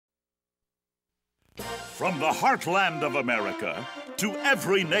From the heartland of America to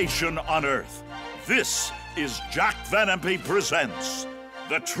every nation on earth, this is Jack Van Impe Presents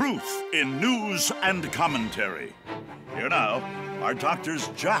The Truth in News and Commentary. Here now are Doctors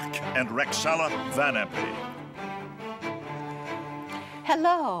Jack and Rexella Van Impe.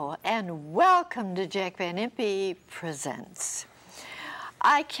 Hello and welcome to Jack Van Impe Presents.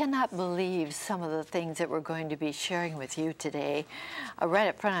 I cannot believe some of the things that we're going to be sharing with you today. Right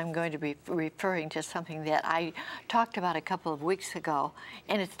up front, I'm going to be referring to something that I talked about a couple of weeks ago,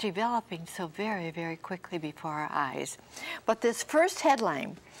 and it's developing so very, very quickly before our eyes. But this first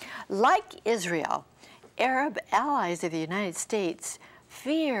headline, like Israel, Arab allies of the United States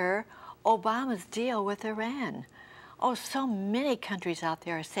fear Obama's deal with Iran. Oh, so many countries out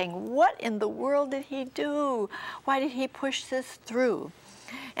there are saying, what in the world did he do? Why did he push this through?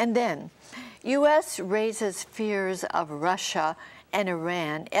 And then, U.S. raises fears of Russia and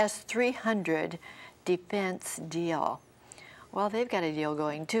Iran S-300 defense deal. Well, they've got a deal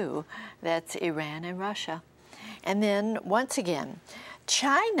going too. That's Iran and Russia. And then, once again,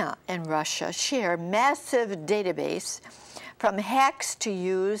 China and Russia share massive database from hacks to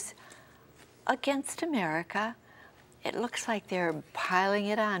use against America. It looks like they're piling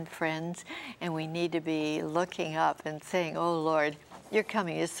it on, friends, and we need to be looking up and saying, oh, Lord, your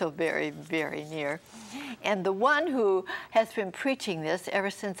coming is so very, very near. And the one who has been preaching this ever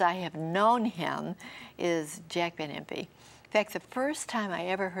since I have known him is Jack Van Impe. In fact, the first time I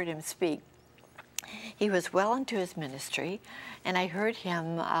ever heard him speak, he was well into his ministry, and I heard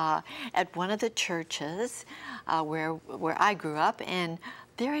him at one of the churches where I grew up, and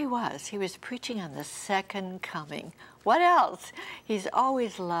there he was. He was preaching on the second coming. What else? He's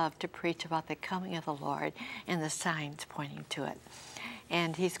always loved to preach about the coming of the Lord and the signs pointing to it.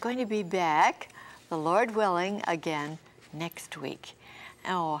 And he's going to be back, the Lord willing, again next week.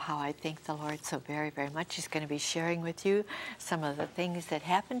 Oh, how I thank the Lord so very, very much. He's going to be sharing with you some of the things that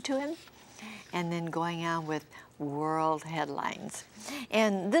happened to him, and then going on with world headlines.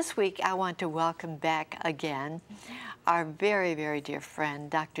 And this week, I want to welcome back again our very, very dear friend,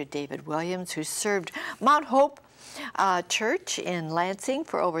 Dr. David Williams, who served Mount Hope Church in Lansing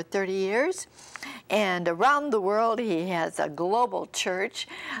for over 30 years. And around the world, he has a global church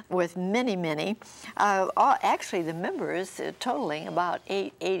with many, many, actually the members totaling about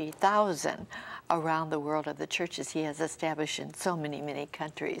 80,000 around the world of the churches he has established in so many, many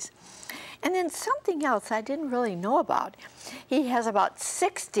countries. And then something else I didn't really know about. He has about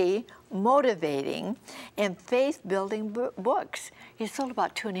 60 motivating and faith-building books. He sold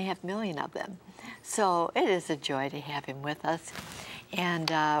about 2.5 million of them. So it is a joy to have him with us. And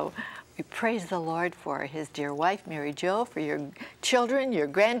we praise the Lord for his dear wife, Mary Jo, for your children, your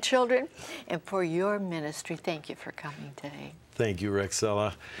grandchildren, and for your ministry. Thank you for coming today. Thank you,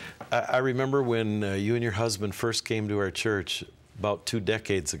 Rexella. I remember when you and your husband first came to our church about 2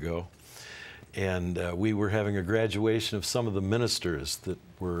 decades ago, and we were having a graduation of some of the ministers that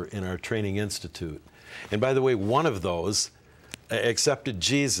were in our training institute. And by the way, one of those accepted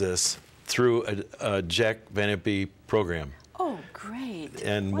Jesus through a Jack Van Impe program. Oh, great.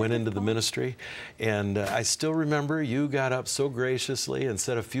 And went into the ministry. And I still remember you got up so graciously and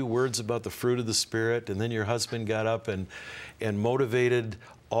said a few words about the fruit of the Spirit, and then your husband got up and motivated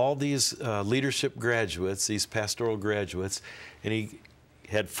all these leadership graduates, these pastoral graduates, and he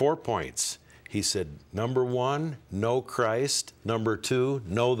had 4 points. He said, number 1, know Christ. Number 2,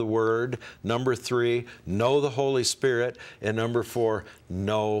 know the Word. Number 3, know the Holy Spirit. And number 4,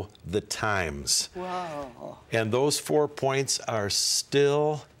 know the times. Whoa. And those 4 points are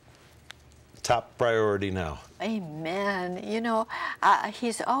still top priority now. Amen. You know,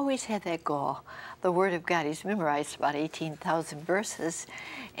 he's always had that goal. The Word of God. He's memorized about 18,000 verses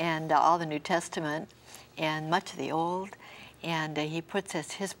and all the New Testament and much of the Old. And he puts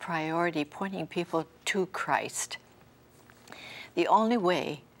as his priority pointing people to Christ, the only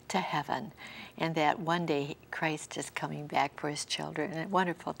way to heaven, and that one day Christ is coming back for his children. And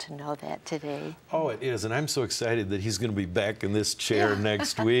wonderful to know that today. Oh, it is, and I'm so excited that he's going to be back in this chair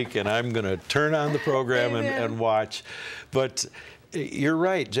next week, and I'm going to turn on the program and watch. But you're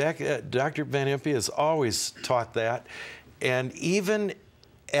right, Jack. Dr. Van Impe has always taught that, and even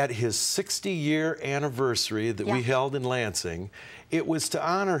at his 60-year anniversary that we held in Lansing, it was to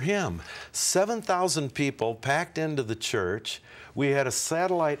honor him. 7,000 people packed into the church. We had a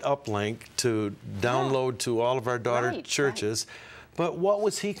satellite uplink to download to all of our daughter churches. But what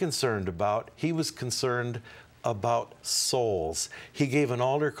was he concerned about? He was concerned about souls. He gave an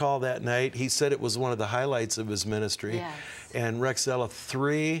altar call that night. He said it was one of the highlights of his ministry. Yes. And Rexella,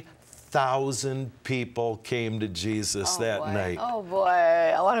 30,000 people came to Jesus that night. Oh boy,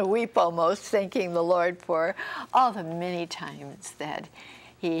 I want to weep almost thanking the Lord for all the many times that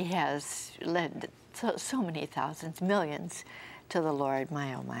He has led so many thousands, millions to the Lord.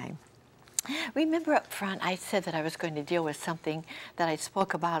 My oh my. Remember up front I said that I was going to deal with something that I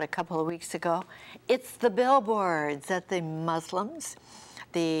spoke about a couple of weeks ago. It's the billboards that the Muslims,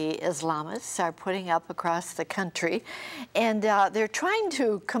 the Islamists are putting up across the country, and they're trying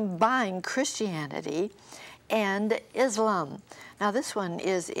to combine Christianity and Islam. Now this one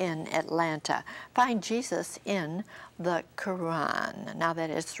is in Atlanta. Find Jesus in the Quran. Now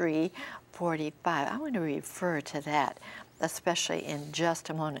that is 345. I want to refer to that, especially in just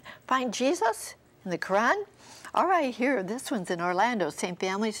a moment. Find Jesus in the Quran? All right, here, this one's in Orlando. Same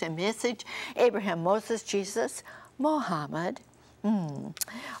family, same message. Abraham, Moses, Jesus, Muhammad.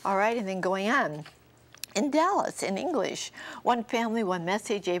 All right, and then going on. In Dallas, in English, one family, one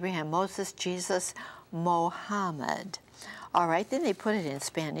message, Abraham, Moses, Jesus, Muhammad. All right, then they put it in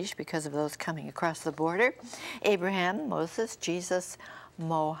Spanish because of those coming across the border. Abraham, Moses, Jesus,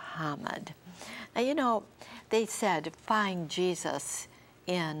 Muhammad. Now, you know, they said, find Jesus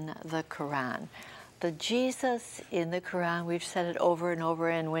in the Quran. The Jesus in the Quran, we've said it over and over,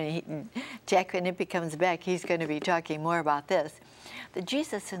 and when Jack Van Impe comes back, he's going to be talking more about this. The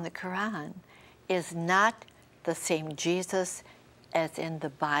Jesus in the Quran is not the same Jesus as in the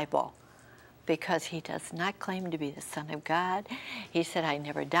Bible, because He does not claim to be the Son of God. He said, I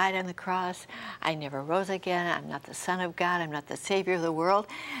never died on the cross. I never rose again. I'm not the Son of God. I'm not the Savior of the world.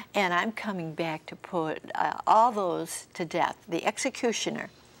 And I'm coming back to put all those to death, the executioner,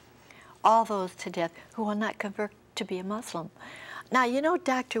 all those to death who will not convert to be a Muslim. Now, you know,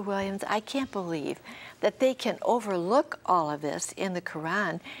 Dr. Williams, I can't believe that they can overlook all of this in the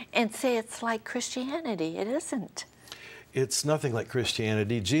Quran and say it's like Christianity. It isn't. It's nothing like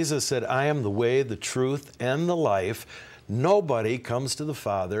Christianity. Jesus said, I am the way, the truth, and the life. Nobody comes to the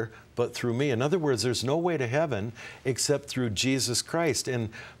Father but through me. In other words, there's no way to heaven except through Jesus Christ. And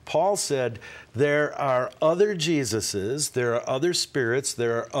Paul said, there are other Jesuses, there are other spirits,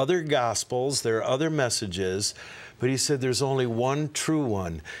 there are other gospels, there are other messages, but he said there's only one true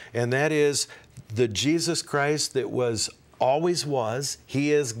one, and that is the Jesus Christ that always was.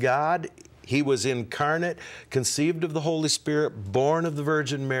 He is God. He was incarnate, conceived of the Holy Spirit, born of the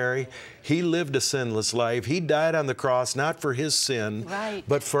Virgin Mary. He lived a sinless life. He died on the cross, not for his sin,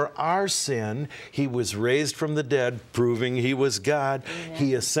 but for our sin. He was raised from the dead, proving he was God. Amen.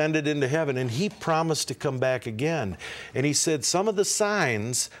 He ascended into heaven, and he promised to come back again. And he said some of the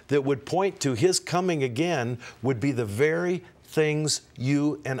signs that would point to his coming again would be the very things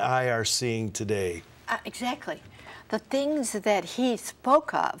you and I are seeing today. Exactly. The things that he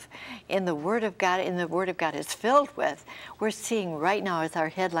spoke of in the Word of God, is filled with, we're seeing right now as our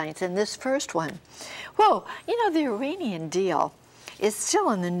headlines in this first one. Whoa, you know, the Iranian deal is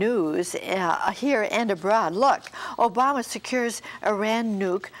still in the news here and abroad. Look, Obama secures Iran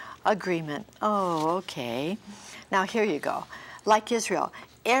nuke agreement. Oh, okay. Now here you go. Like Israel,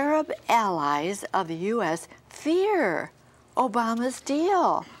 Arab allies of the U.S. fear Obama's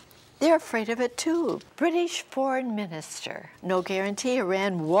deal. They're afraid of it too. British Foreign Minister, no guarantee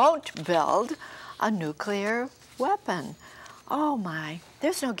Iran won't build a nuclear weapon. Oh my,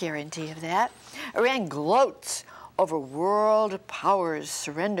 there's no guarantee of that. Iran gloats over world powers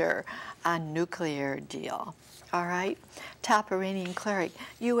surrender on nuclear deal. All right, top Iranian cleric,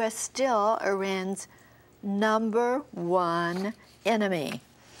 U.S. still Iran's #1 enemy.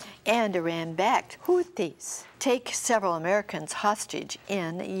 And Iran-backed Houthis take several Americans hostage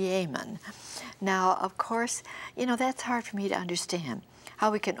in Yemen. Now, of course, you know, that's hard for me to understand,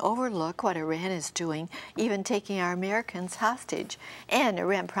 how we can overlook what Iran is doing, even taking our Americans hostage. And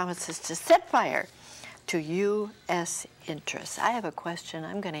Iran promises to set fire to U.S. interests. I have a question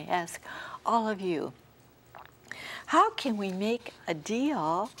I'm going to ask all of you. How can we make a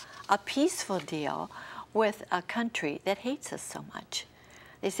deal, a peaceful deal, with a country that hates us so much?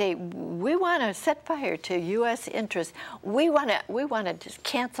 They say, we want to set fire to U.S. interests. We want to just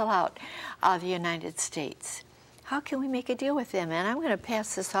cancel out the United States. How can we make a deal with them? And I'm going to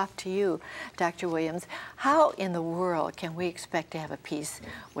pass this off to you, Dr. Williams. How in the world can we expect to have a peace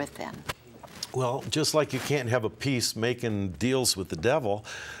with them? Well, just like you can't have a peace making deals with the devil,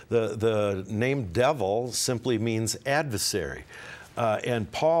 the name devil simply means adversary.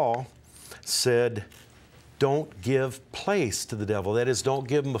 And Paul said, don't give place to the devil. That is, don't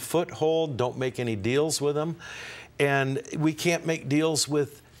give him a foothold, don't make any deals with him. And we can't make deals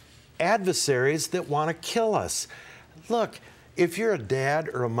with adversaries that want to kill us. Look, if you're a dad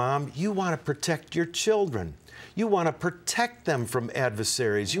or a mom, you want to protect your children. You want to protect them from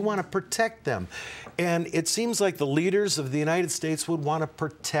adversaries. You want to protect them. And it seems like the leaders of the United States would want to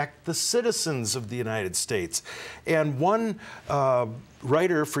protect the citizens of the United States. And one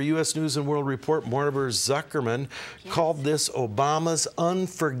writer for U.S. News and World Report, Mortimer Zuckerman, called this Obama's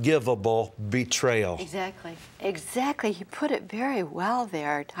unforgivable betrayal. Exactly. Exactly. You put it very well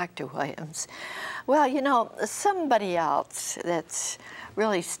there, Dr. Williams. Well, you know, somebody else that's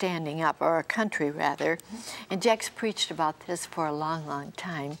really standing up, or a country rather, and Jack's preached about this for a long, long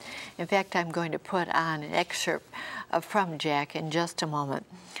time. In fact, I'm going to put on an excerpt from Jack in just a moment.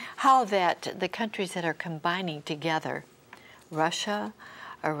 How that the countries that are combining together, Russia,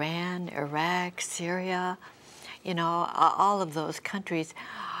 Iran, Iraq, Syria, you know, all of those countries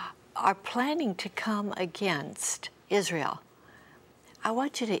are planning to come against Israel. I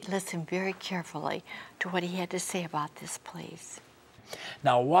want you to listen very carefully to what he had to say about this, please.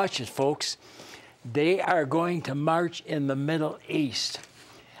 Now watch it, folks. They are going to march in the Middle East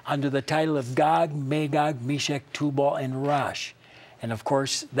under the title of Gog, Magog, Meshach, Tubal, and Rosh. And of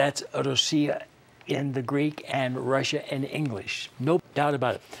course, that's Russia in the Greek and Russia in English. No doubt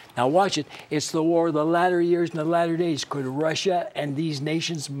about it. Now watch it. It's the war of the latter years and the latter days. Could Russia and these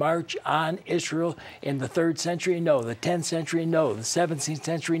nations march on Israel in the 3rd century? No. The 10th century? No. The 17th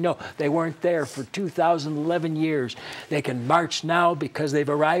century? No. They weren't there for 2011 years. They can march now because they've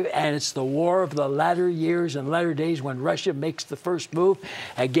arrived, and it's the war of the latter years and latter days when Russia makes the first move.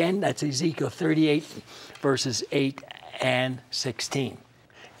 Again, that's Ezekiel 38, verses 8 and 16.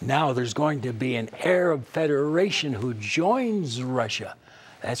 Now there's going to be an Arab federation who joins Russia.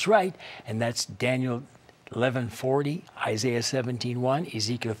 That's right, and that's Daniel 11:40, Isaiah 17:1,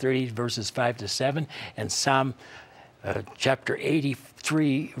 Ezekiel 38, verses 5 to 7, and Psalm chapter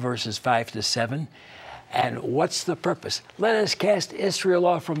 83, verses 5 to 7. And what's the purpose? Let us cast Israel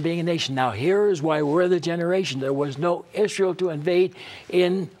off from being a nation. Now here's why we're the generation. There was no Israel to invade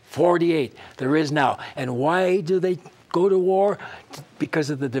in 48. There is now. And why do they go to war? Because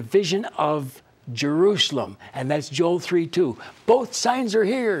of the division of Jerusalem, and that's Joel 3:2. Both signs are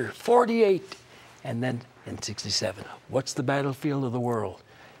here, 48, and then in 67. What's the battlefield of the world?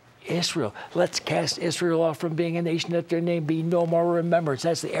 Israel. Let's cast Israel off from being a nation, that their name be no more remembrance.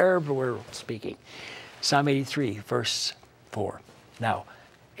 That's the Arab world speaking. Psalm 83, verse 4. Now,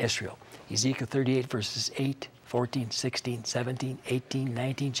 Israel. Ezekiel 38, verses 8, 14, 16, 17, 18,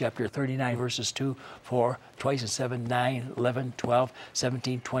 19, chapter 39, verses 2, 4, twice in 7, 9, 11, 12,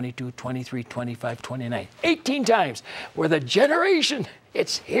 17, 22, 23, 25, 29. 18 times. We're the generation.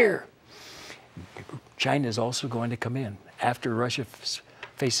 It's here. China is also going to come in after Russia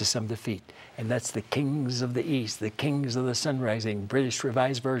faces some defeat. And that's the kings of the east, the kings of the sun rising, British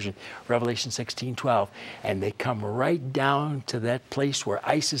Revised Version, Revelation 16:12. And they come right down to that place where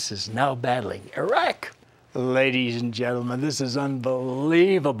ISIS is now battling, Iraq. Ladies and gentlemen, this is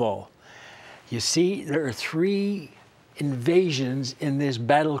unbelievable. You see, there are 3 invasions in this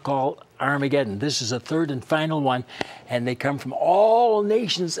battle called Armageddon. This is a 3rd and final one, and they come from all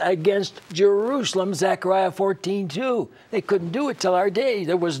nations against Jerusalem, Zechariah 14:2. They couldn't do it till our day.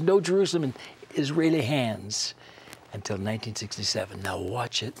 There was no Jerusalem in Israeli hands until 1967. Now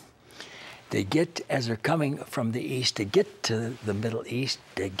watch it. They get, as they're coming from the east, to get to the Middle East,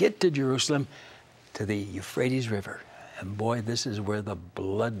 to get to Jerusalem, to the Euphrates River. And boy, this is where the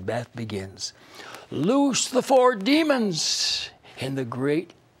bloodbath begins. Loose the 4 demons in the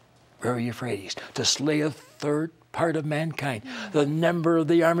great river Euphrates to slay a 1/3 part of mankind. The number of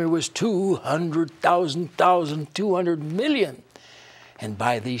the army was 200,000, 200 million. And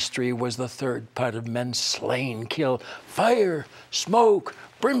by these 3 was the 1/3 part of men slain, killed. Fire, smoke,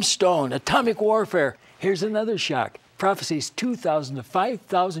 brimstone, atomic warfare. Here's another shock. Prophecies 2,000 to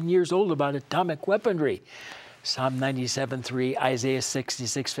 5,000 years old about atomic weaponry. Psalm 97:3, Isaiah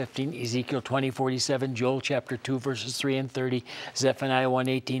 66:15, Ezekiel 20:47, Joel chapter 2, verses 3 and 30, Zephaniah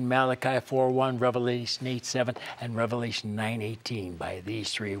 1:18, Malachi 4:1, Revelation 8:7, and Revelation 9:18. By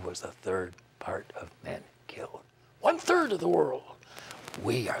these 3 was the 1/3 part of men killed. 1/3 of the world.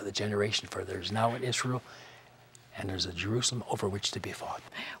 We are the generation, for there's now in Israel, and there's a Jerusalem over which to be fought.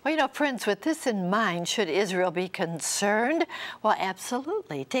 Well, you know, friends, with this in mind, should Israel be concerned? Well,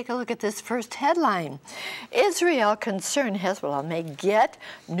 absolutely. Take a look at this first headline. Israel concerned Hezbollah may get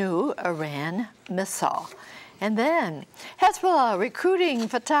new Iran missile. And then, Hezbollah recruiting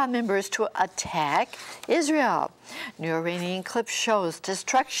Fatah members to attack Israel. New Iranian clip shows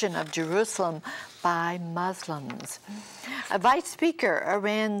destruction of Jerusalem by Muslims. A vice speaker,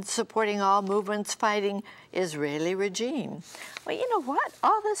 Iran supporting all movements fighting Israeli regime. Well, you know what?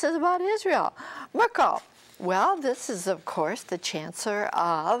 All this is about Israel. Merkel. Well, this is, of course, the chancellor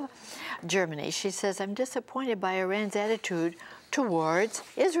of Germany. She says, I'm disappointed by Iran's attitude towards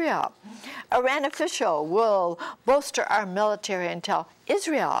Israel. Iran official will bolster our military until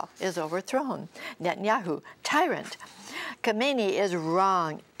Israel is overthrown. Netanyahu, tyrant. Khamenei is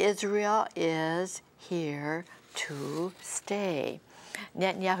wrong. Israel is here to stay.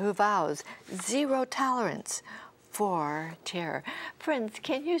 Netanyahu vows zero tolerance for terror. Friends,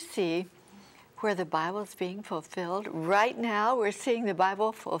 can you see where the Bible is being fulfilled? Right now, we're seeing the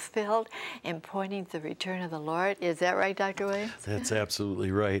Bible fulfilled and pointing to the return of the Lord. Is that right, Dr. Williams? That's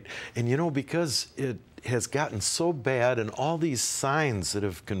absolutely right. And you know, because it has gotten so bad and all these signs that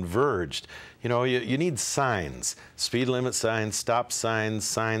have converged, you know, you need signs, speed limit signs, stop signs,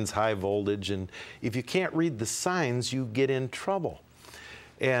 signs high voltage, and if you can't read the signs, you get in trouble.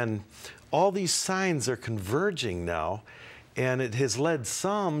 And all these signs are converging now, and it has led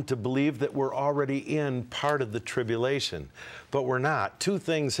some to believe that we're already in part of the tribulation, but we're not. Two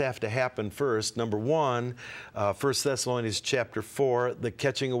things have to happen first. Number one, 1 Thessalonians chapter 4, the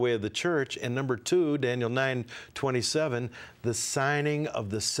catching away of the church, and number two, Daniel 9:27, the signing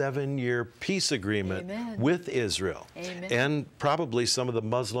of the 7-year peace agreement Amen. with Israel. Amen. And probably some of the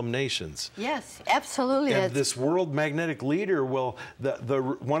Muslim nations. Yes, absolutely. And this world magnetic leader will,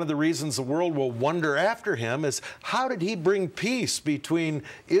 one of the reasons the world will wonder after him is, how did he bring peace between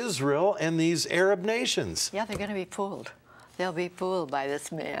Israel and these Arab nations? Yeah, they're going to be fooled. They'll be fooled by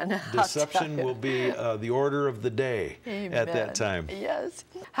this man. Deception will be the order of the day at that time. Yes.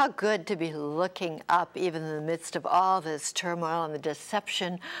 How good to be looking up even in the midst of all this turmoil and the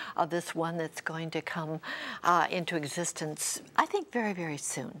deception of this one that's going to come into existence, I think very, very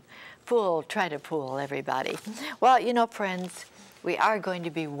soon. Try to fool everybody. Well, you know, friends, we are going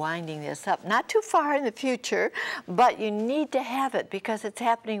to be winding this up. Not too far in the future, but you need to have it because it's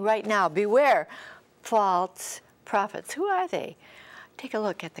happening right now. Beware false prophets. Who are they? Take a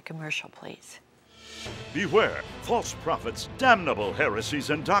look at the commercial, please. Beware, false prophets, damnable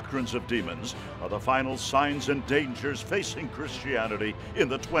heresies, and doctrines of demons are the final signs and dangers facing Christianity in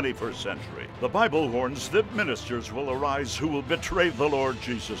the 21st century. The Bible warns that ministers will arise who will betray the Lord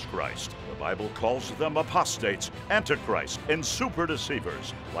Jesus Christ. The Bible calls them apostates, antichrists, and super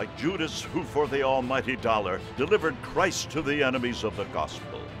deceivers, like Judas, who for the almighty dollar delivered Christ to the enemies of the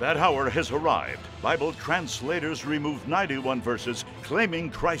gospel. That hour has arrived. Bible translators removed 91 verses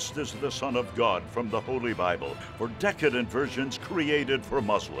claiming Christ is the Son of God from the Holy Bible for decadent versions created for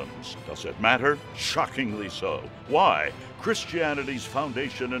Muslims. Does it matter? Shockingly so. Why? Christianity's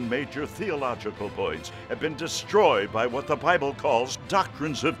foundation and major theological points have been destroyed by what the Bible calls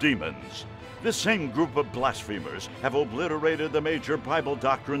doctrines of demons. This same group of blasphemers have obliterated the major Bible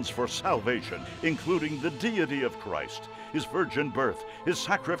doctrines for salvation, including the deity of Christ, his virgin birth, his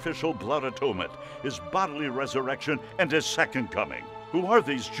sacrificial blood atonement, his bodily resurrection, and his second coming. Who are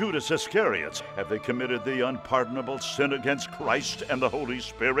these Judas Iscariots? Have they committed the unpardonable sin against Christ and the Holy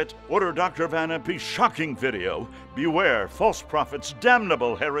Spirit? Order Dr. Van Impe's shocking video, Beware False Prophets,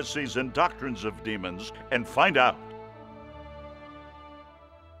 Damnable Heresies, and Doctrines of Demons, and find out.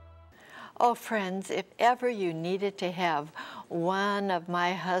 Oh, friends, if ever you needed to have one of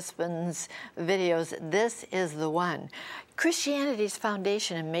my husband's videos, this is the one. Christianity's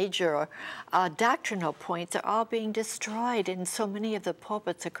foundation and major doctrinal points are all being destroyed in so many of the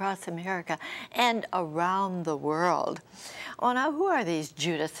pulpits across America and around the world. Oh, now who are these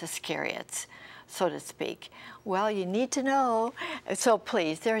Judas Iscariots, so to speak? Well, you need to know. So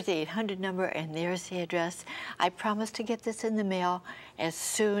please, there's the 800 number and there's the address. I promise to get this in the mail as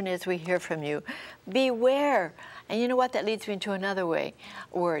soon as we hear from you. Beware. And you know what? That leads me to another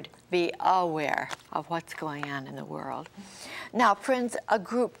word. Be aware of what's going on in the world. Now, friends, a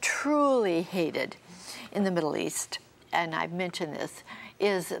group truly hated in the Middle East, and I've mentioned this,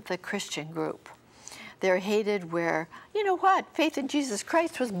 is the Christian group. They're hated where, you know what? Faith in Jesus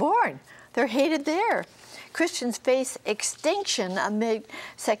Christ was born. They're hated there. Christians face extinction amid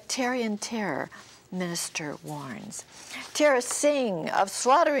sectarian terror, minister warns. Terrorists sing of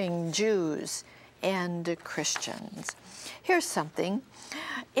slaughtering Jews and Christians. Here's something.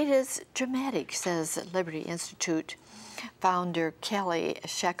 It is dramatic, says Liberty Institute founder Kelly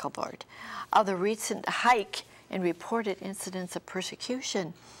Shackelford, of the recent hike in reported incidents of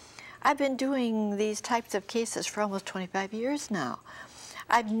persecution. I've been doing these types of cases for almost 25 years now.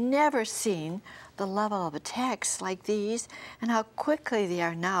 I've never seen the level of attacks like these and how quickly they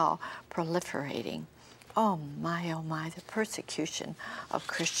are now proliferating. Oh my, the persecution of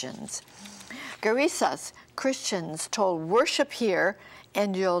Christians. Garissa's Christians told, worship here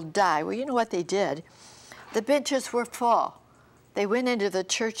and you'll die. Well, you know what they did? The benches were full. They went into the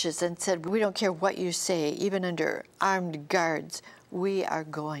churches and said, we don't care what you say, even under armed guards, we are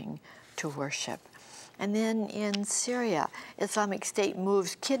going to worship. And then in Syria, Islamic State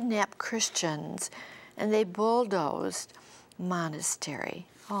moves kidnapped Christians, and they bulldozed monastery.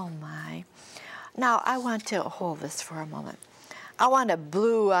 Oh my. Now I want to hold this for a moment. I want a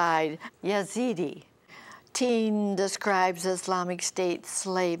blue-eyed Yazidi. Teen describes Islamic State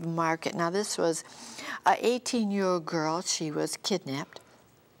slave market. Now this was an 18-year-old girl. She was kidnapped.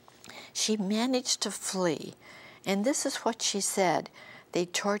 She managed to flee. And this is what she said. They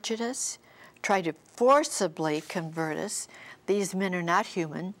tortured us, tried to forcibly convert us. These men are not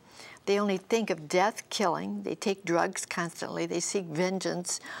human. They only think of death, killing. They take drugs constantly. They seek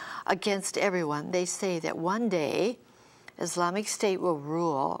vengeance against everyone. They say that one day Islamic State will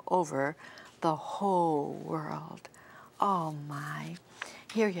rule over the whole world. Oh my.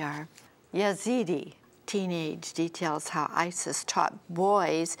 Here you are. Yazidi teenage details how ISIS taught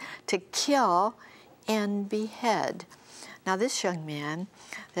boys to kill and behead. Now this young man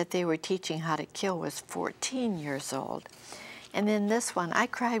that they were teaching how to kill was 14 years old. And then this one, I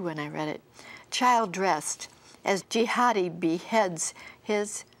cried when I read it. Child dressed as jihadi beheads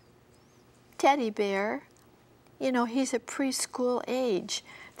his teddy bear. You know, he's at preschool age.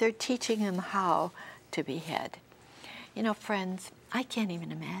 They're teaching him how to behead. You know, friends, I can't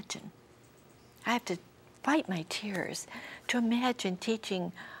even imagine. I have to fight my tears to imagine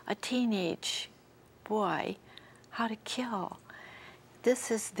teaching a teenage boy how to kill.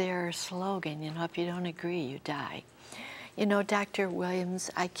 This is their slogan, you know, if you don't agree, you die. You know, Dr. Williams,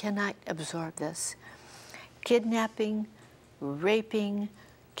 I cannot absorb this. Kidnapping, raping,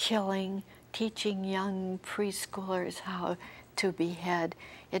 killing, teaching young preschoolers how to behead.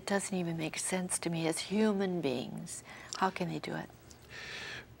 It doesn't even make sense to me as human beings. How can they do it?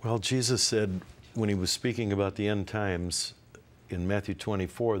 Well, Jesus said when he was speaking about the end times in Matthew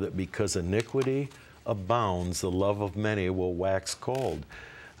 24 that because iniquity abounds, the love of many will wax cold.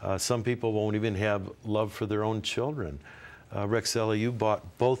 Some people won't even have love for their own children. Rexella, you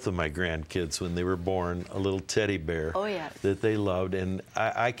bought both of my grandkids when they were born a little teddy bear that they loved, and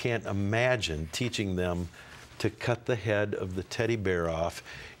I can't imagine teaching them to cut the head of the teddy bear off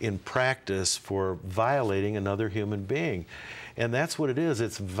in practice for violating another human being. And that's what it is.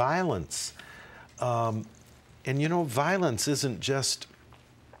 It's violence. And you know, violence isn't just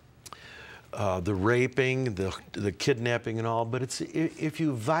the raping, the kidnapping and all, but it's if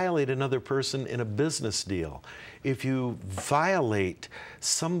you violate another person in a business deal, if you violate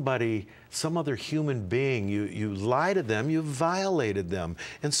somebody, some other human being, you lie to them, you violated them.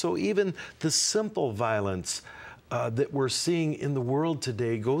 And so even the simple violence that we're seeing in the world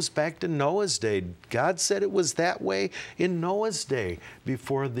today goes back to Noah's day. God said it was that way in Noah's day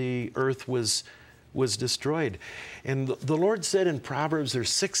before the earth was destroyed. And the Lord said in Proverbs there's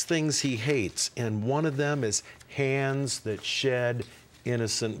 6 things he hates, and one of them is hands that shed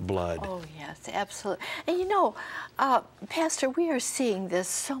innocent blood. Oh yes, absolutely. And you know, Pastor, we are seeing this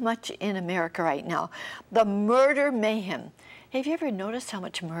so much in America right now. The murder mayhem. Have you ever noticed how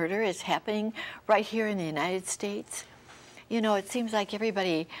much murder is happening right here in the United States? You know, it seems like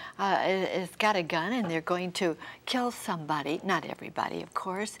everybody has got a gun and they're going to kill somebody. Not everybody, of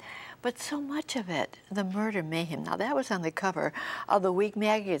course, but so much of it, the murder mayhem. Now, that was on the cover of the Week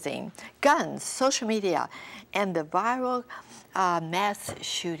magazine. Guns, social media, and the viral mass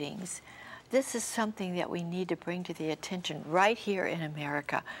shootings. This is something that we need to bring to the attention right here in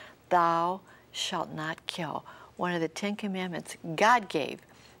America. Thou shalt not kill. One of the 10 commandments God gave,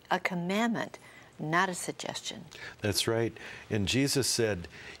 a commandment, not a suggestion. That's right. And Jesus said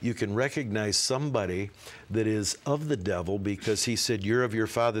you can recognize somebody that is of the devil because he said, you're of your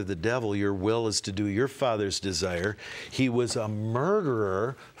father the devil, your will is to do your father's desire. He was a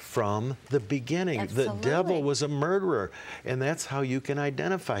murderer from the beginning. Absolutely. The devil was a murderer, and that's how you can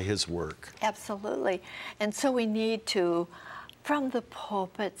identify his work. Absolutely. And so we need to, from the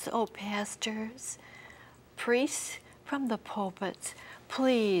pulpits, oh pastors, priests, from the pulpits,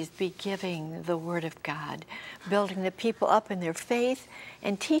 please be giving the Word of God, building the people up in their faith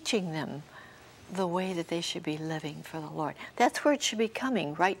and teaching them the way that they should be living for the Lord. That's where it should be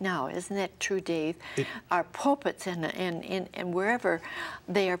coming right now. Isn't that true, Dave? Our pulpits and wherever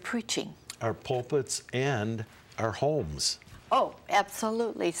they are preaching. Our pulpits and our homes. Oh,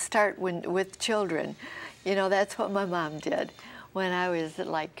 absolutely. Start with children. You know, that's what my mom did when I was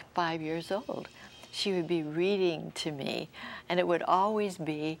like 5 years old. She would be reading to me, and it would always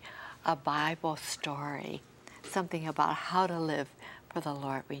be a Bible story, something about how to live for the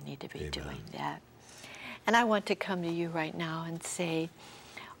Lord. We need to be doing that. And I want to come to you right now and say,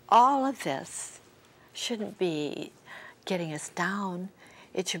 all of this shouldn't be getting us down.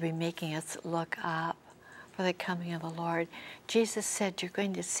 It should be making us look up for the coming of the Lord. Jesus said, you're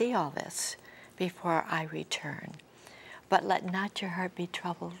going to see all this before I return. But let not your heart be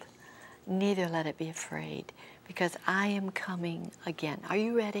troubled, neither let it be afraid, because I am coming again. Are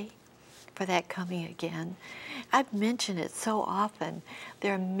you ready for that coming again? I've mentioned it so often.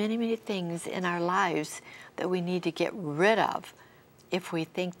 There are many, many things in our lives that we need to get rid of if we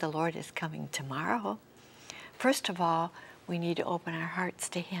think the Lord is coming tomorrow. First of all, we need to open our hearts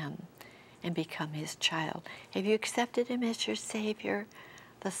to Him and become His child. Have you accepted Him as your Savior,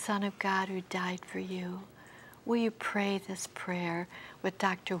 the Son of God who died for you? Will you pray this prayer with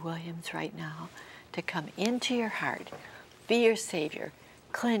Dr. Williams right now to come into your heart, be your Savior,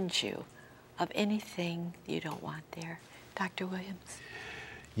 cleanse you of anything you don't want there? Dr. Williams?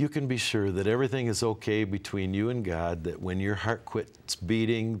 You can be sure that everything is okay between you and God, that when your heart quits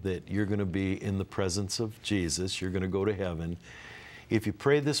beating, that you're going to be in the presence of Jesus. You're going to go to heaven. If you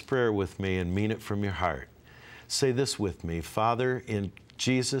pray this prayer with me and mean it from your heart, say this with me. Father, in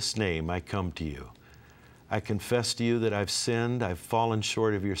Jesus' name, I come to you. I confess to you that I've sinned, I've fallen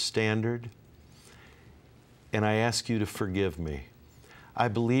short of your standard, and I ask you to forgive me. I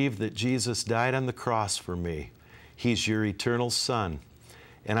believe that Jesus died on the cross for me. He's your eternal Son,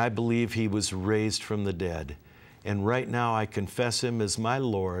 and I believe He was raised from the dead. And right now I confess Him as my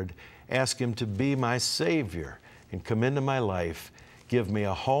Lord, ask Him to be my Savior and come into my life, give me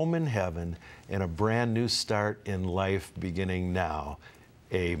a home in heaven and a brand new start in life beginning now.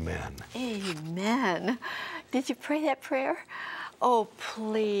 Amen. Amen. Did you pray that prayer? Oh,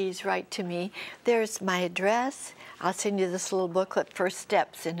 please write to me. There's my address. I'll send you this little booklet, First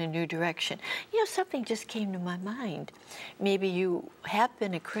Steps in a New Direction. You know, something just came to my mind. Maybe you have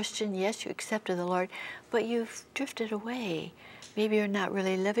been a Christian. Yes, you accepted the Lord, but you've drifted away. Maybe you're not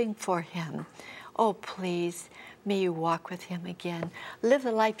really living for Him. Oh, please, may you walk with Him again. Live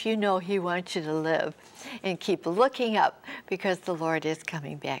the life you know He wants you to live. And keep looking up, because the Lord is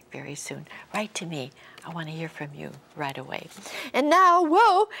coming back very soon. Write to me. I want to hear from you right away. And now,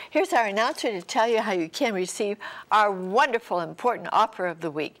 whoa, here's our announcer to tell you how you can receive our wonderful, important offer of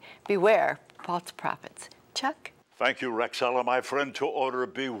the week. Beware false prophets. Chuck? Thank you, Rexella, my friend. To order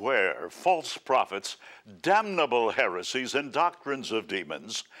Beware False Prophets, Damnable Heresies, and Doctrines of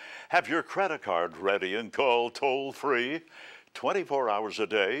Demons. Have your credit card ready and call toll-free 24 hours a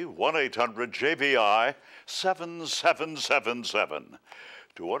day, 1-800-JVI-7777.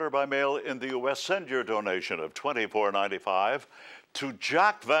 To order by mail in the U.S., send your donation of $24.95 to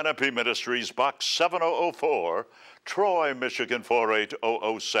Jack Van Impe Ministries, Box 7004, Troy, Michigan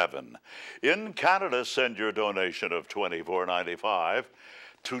 48007. In Canada, send your donation of $24.95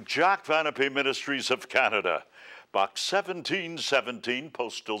 to Jack Van Impe Ministries of Canada, Box 1717,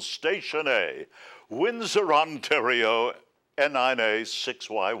 Postal Station A, Windsor, Ontario, N9A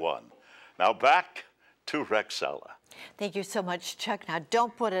 6Y1. Now back to Rexella. Thank you so much, Chuck. Now,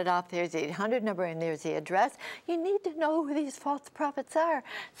 don't put it off. There's the 800 number and there's the address. You need to know who these false prophets are.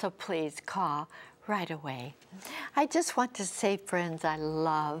 So please call right away. I just want to say, friends, I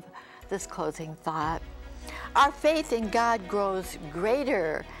love this closing thought. Our faith in God grows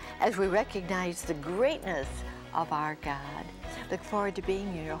greater as we recognize the greatness of our God. Look forward to being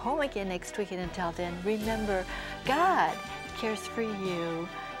in your home again next week. And until then, remember, God cares for you.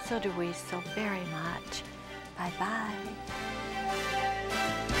 So do we so very much. Bye-bye.